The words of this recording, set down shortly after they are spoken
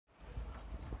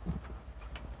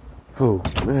Oh,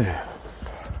 man.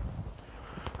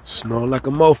 Snowing like a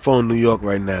mofo in New York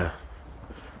right now.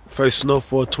 First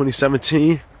snowfall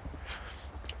 2017.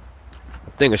 I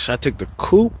think should I take the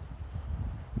coupe?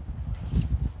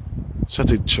 Should I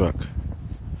take the truck?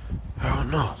 I don't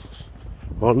know.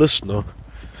 Well, listen though.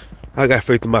 I got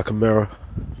faith in my Camaro.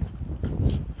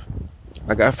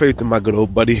 I got faith in my good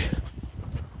old buddy.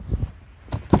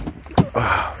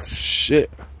 Oh,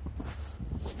 shit.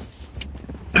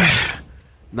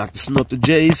 Knock the snow up the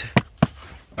J's.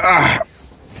 Ah.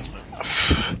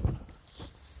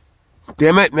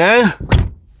 Damn it, man.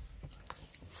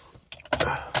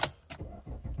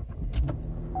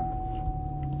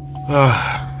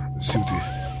 Let's see what the...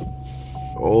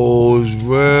 Oh, it's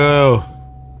real.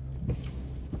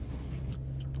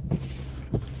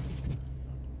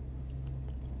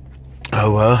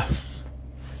 Oh, well.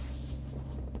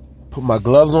 Put my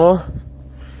gloves on.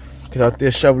 Get out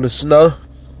there, shovel the snow.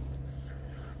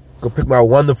 Go pick my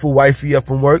wonderful wifey up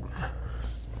from work.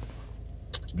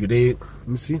 You dig? Let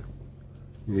me see.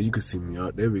 Yeah, you can see me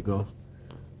out. There we go.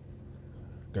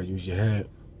 Gotta use your hat.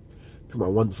 Pick my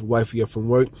wonderful wifey up from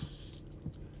work.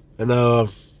 And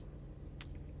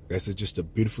guess it's just a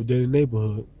beautiful day in the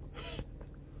neighborhood.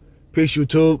 Peace,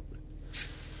 YouTube.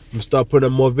 I'm gonna start putting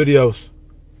up more videos.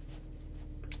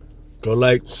 Go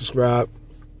like, subscribe.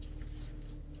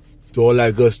 Do all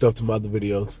that good stuff to my other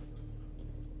videos.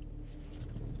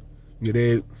 You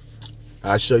dig?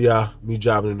 I'll show y'all me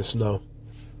driving in the snow.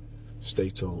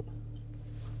 Stay tuned.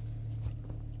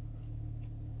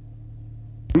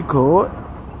 Record.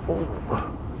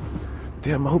 Oh.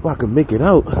 Damn, I hope I can make it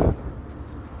out.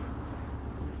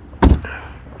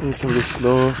 Need some of this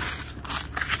snow.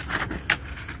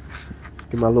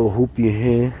 Get my little hoopty in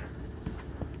hand.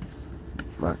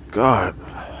 My God.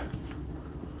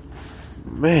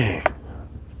 Man.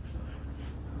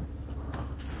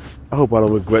 I hope I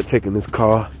don't regret taking this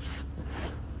car.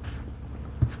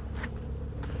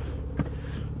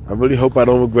 I really hope I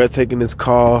don't regret taking this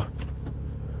car.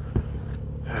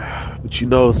 But you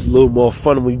know, it's a little more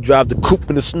fun when you drive the coupe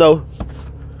in the snow.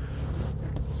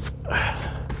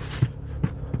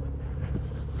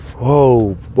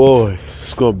 Oh boy,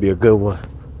 it's gonna be a good one.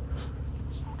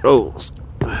 Oh,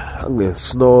 I'm getting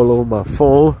snow all over my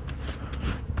phone.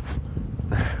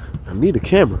 I need a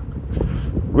camera.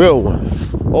 Real one.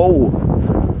 Oh,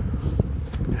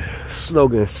 snow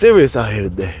getting serious out here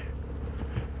today.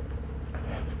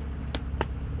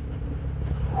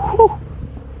 Whew.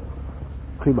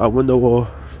 Clean my window wall.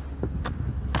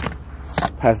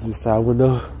 Passenger side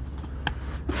window.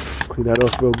 Clean that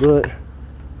off real good.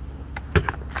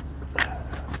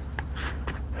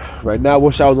 Right now, I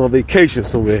wish I was on vacation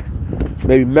somewhere.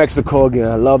 Maybe Mexico again.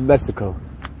 I love Mexico.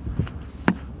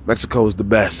 Mexico is the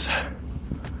best.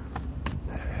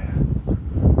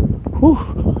 Whew.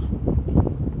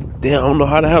 Damn, I don't know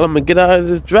how the hell I'm gonna get out of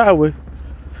this driveway.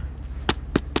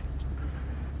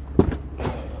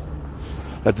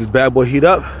 Let this bad boy heat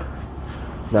up.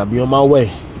 Now I'll be on my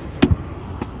way.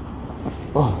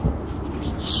 Oh.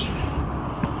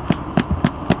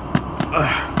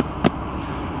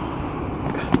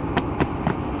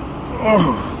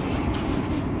 Oh.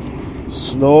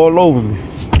 Snow all over me.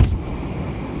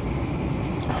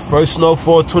 First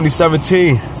snowfall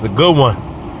 2017. It's a good one.